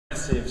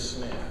massive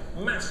smear,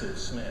 massive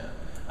smear.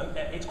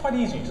 It's quite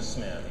easy to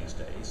smear these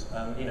days.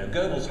 You know,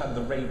 Goebbels had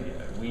the radio.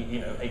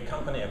 A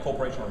company, a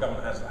corporation, or a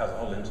government has a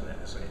whole internet.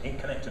 It's a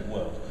connected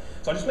world.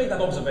 So I just made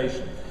that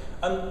observation.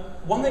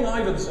 One thing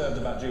I've observed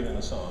about Julian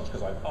Assange,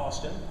 because I've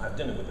asked him, I have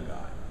dinner with the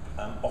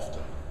guy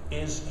often,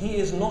 is he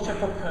is not a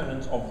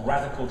proponent of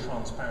radical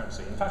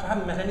transparency. In fact, I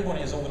haven't met anybody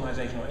in his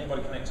organisation or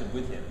anybody connected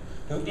with him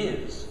who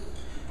is.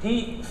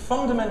 He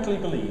fundamentally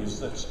believes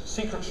that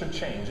secrets should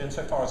change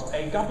insofar as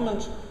a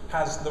government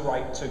has the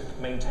right to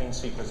maintain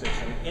secrecy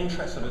in the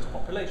interest of its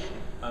population.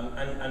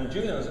 And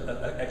Julian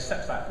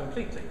accepts that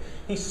completely.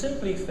 He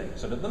simply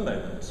thinks that at the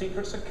moment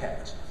secrets are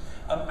kept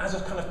as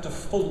a kind of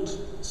default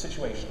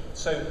situation.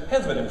 So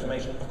here's a bit of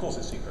information, of course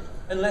it's secret,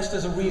 unless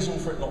there's a reason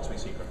for it not to be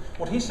secret.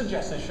 What he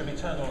suggests is should be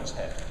turned on its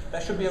head.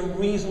 There should be a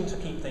reason to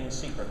keep things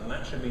secret, and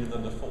that should be the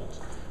default.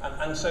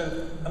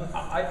 So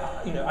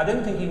I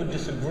don't think he would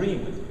disagree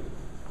with you.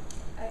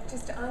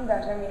 Just on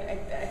that, I mean,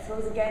 I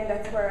suppose again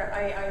that's where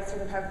I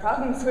sort of have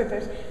problems with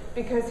it,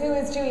 because who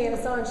is Julian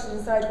Assange to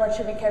decide what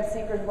should be kept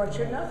secret and what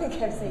should not be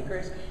kept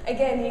secret?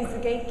 Again, he's the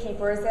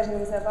gatekeeper, setting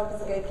himself up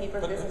as a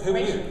gatekeeper for this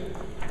information.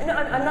 No,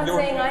 I'm not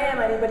saying I am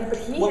anybody, but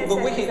he has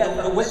set himself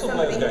up as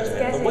somebody who's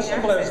getting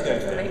access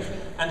to information.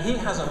 And he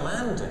has a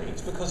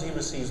mandate because he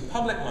receives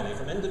public money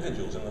from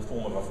individuals in the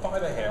form of a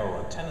fiver here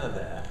or a tenner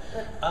there.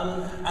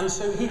 And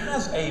so he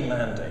has a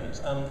mandate.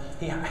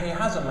 He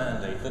has a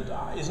mandate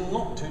that is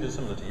not too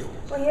dissimilar to yours.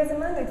 Well, he has a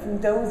mandate from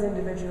those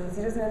individuals.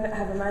 He doesn't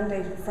have a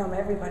mandate from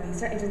everybody. He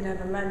certainly doesn't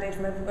have a mandate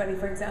from everybody,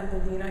 for example,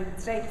 in the United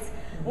States.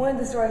 One of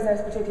the stories I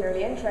was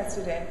particularly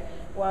interested in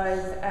was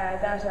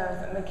that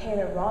of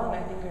McInerney,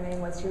 I think her name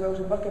was. She wrote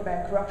a book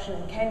about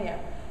corruption in Kenya,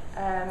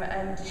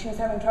 and she was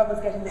having troubles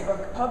getting the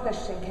book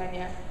published in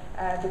Kenya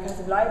because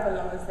of libel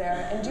laws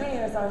there. And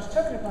Julian Assange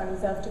took it upon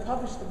himself to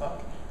publish the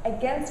book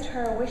against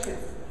her wishes,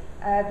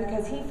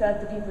 because he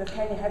felt the people of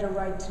Kenya had a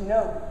right to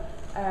know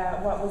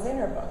what was in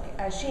her book.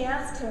 She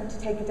asked him to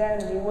take it down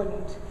and he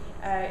wouldn't.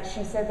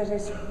 She said that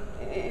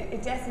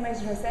it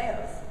decimated her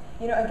sales.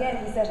 You know,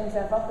 again, he set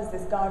himself up as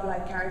this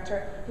godlike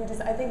character who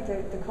just, I think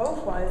the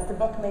quote was, the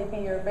book may be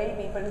your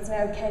baby, but it's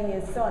now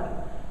Kenya's son.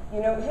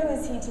 You know, who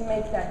is he to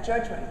make that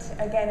judgment?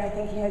 Again, I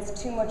think he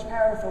has too much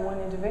power for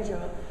one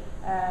individual.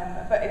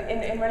 But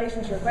in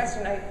relation to your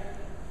question,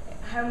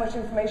 how much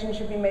information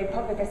should be made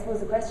public, I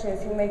suppose the question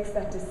is who makes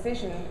that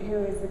decision,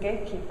 who is the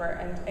gatekeeper?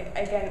 And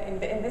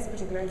again, in this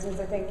particular instance,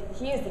 I think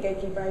he is the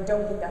gatekeeper. I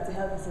don't think that's a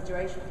healthy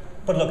situation.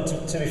 But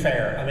look, to be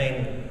fair, I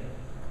mean,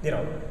 you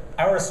know,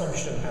 our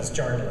assumption as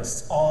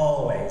journalists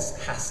always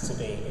has to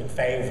be in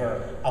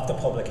favour of the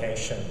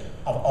publication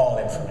of all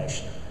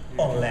information,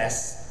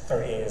 unless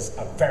there is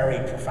a very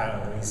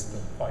profound reason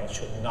why it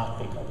should not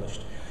be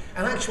published.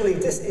 And actually,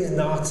 this is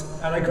not,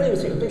 and I agree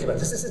with you completely about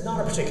this is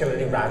not a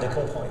particularly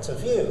radical point of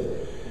view.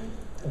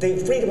 The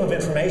Freedom of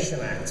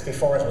Information Act,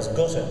 before it was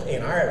gutted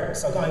in Ireland,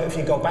 so if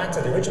you go back to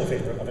the original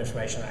Freedom of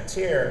Information Act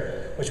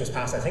here, which was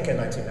passed, I think, in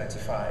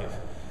 1995,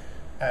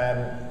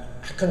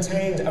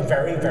 contained a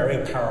very,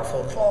 very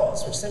powerful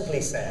clause, which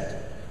simply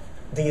said,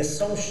 the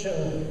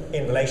assumption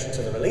in relation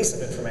to the release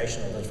of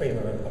information under the Freedom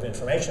of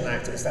Information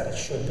Act is that it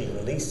should be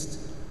released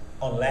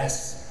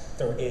unless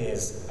there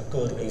is a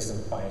good reason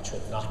why it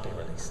should not be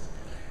released.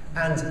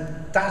 And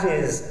that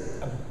is,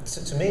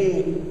 to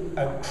me,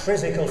 a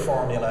critical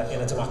formula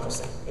in a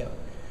democracy. You know,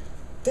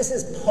 this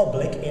is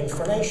public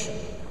information.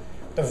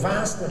 The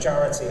vast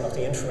majority of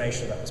the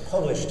information that was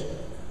published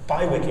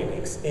by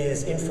Wikileaks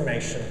is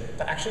information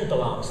that actually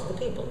belongs to the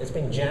people. It's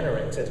being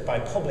generated by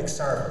public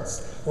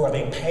servants who are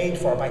being paid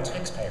for by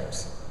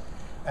taxpayers.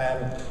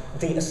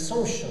 The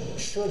assumption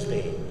should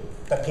be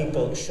that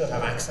people should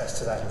have access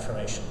to that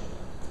information,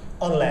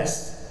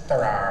 unless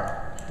there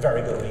are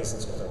very good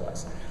reasons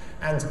otherwise.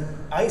 And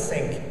I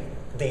think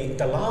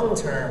the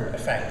long-term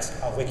effect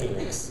of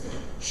Wikileaks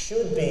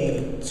should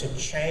be to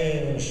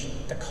change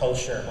the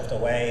culture of the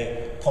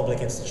way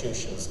public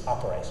institutions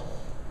operate.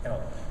 You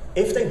know,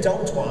 if they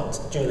don't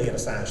want Julian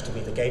Assange to be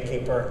the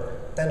gatekeeper,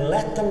 then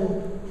let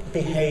them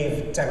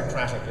behave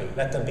democratically,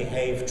 let them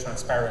behave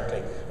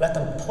transparently, let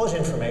them put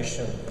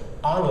information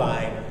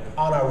online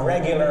on a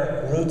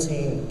regular,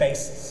 routine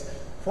basis.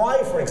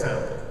 Why, for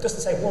example, just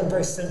to say one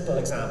very simple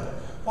example,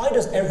 why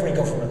does every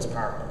government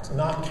department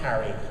not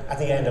carry, at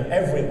the end of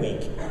every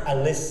week, a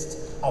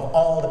list of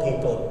all the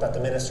people that the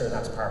minister in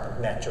that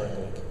department met during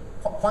the week?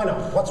 Why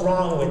not? What's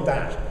wrong with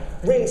that?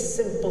 Really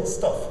simple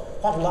stuff.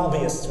 What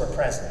lobbyists were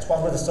present?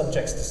 What were the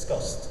subjects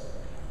discussed?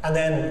 And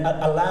then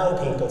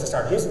allow people to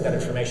start using that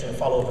information and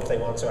follow up if they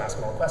want to ask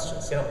more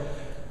questions. You know,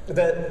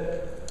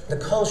 the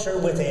culture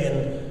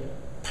within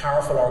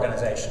powerful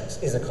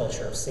organisations is a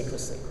culture of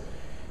secrecy.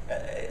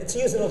 To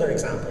use another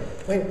example,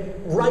 I mean,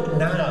 right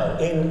now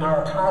in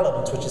our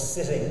Parliament, which is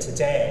sitting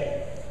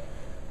today,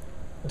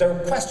 there are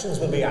questions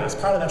will be asked,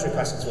 parliamentary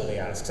questions will be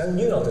asked, and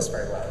you know this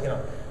very well. You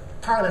know,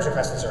 parliamentary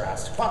questions are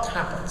asked. What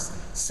happens?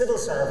 Civil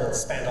servants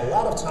spend a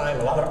lot of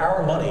time, a lot of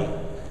our money,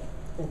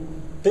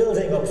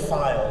 building up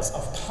files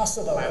of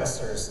possible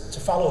answers to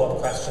follow-up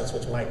questions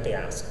which might be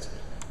asked.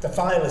 The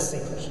file is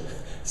secret.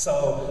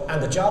 So,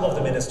 and the job of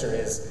the minister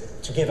is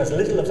to give as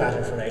little of that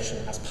information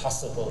as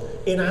possible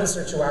in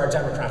answer to our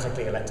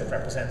democratically elected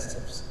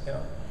representatives. You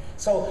know?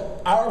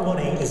 So our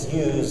money is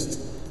used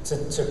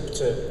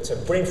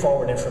to bring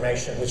forward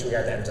information which we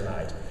are then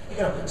denied. You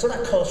know, so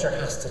that culture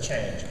has to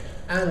change.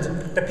 And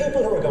the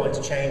people who are going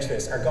to change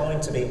this are going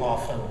to be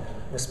often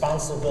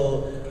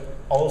responsible,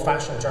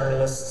 old-fashioned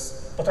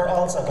journalists, but they're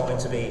also going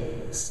to be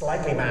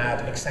slightly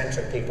mad,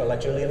 eccentric people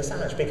like Julian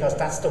Assange, because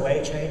that's the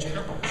way change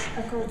happens.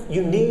 Of course.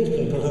 You need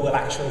people who will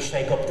actually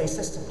shake up these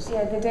systems.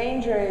 Yeah, the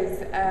danger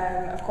is,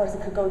 of course,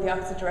 it could go the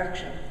opposite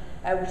direction,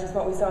 which is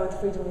what we saw with the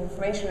Freedom of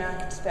Information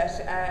Act,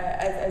 that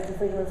as the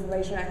Freedom of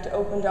Information Act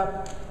opened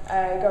up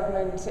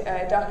government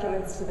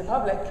documents to the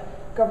public,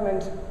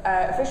 government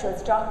officials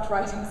stopped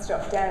writing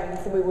stuff down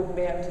so we wouldn't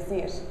be able to see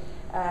it.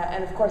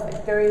 And of course,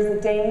 there is a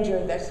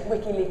danger that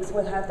Wikileaks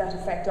will have that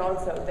effect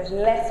also, that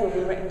less will be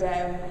written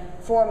down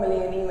formally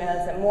in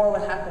emails, that more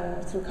will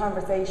happen through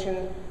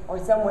conversation or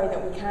some way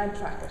that we can't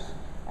track it.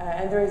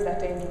 And there is that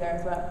danger there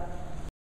as well.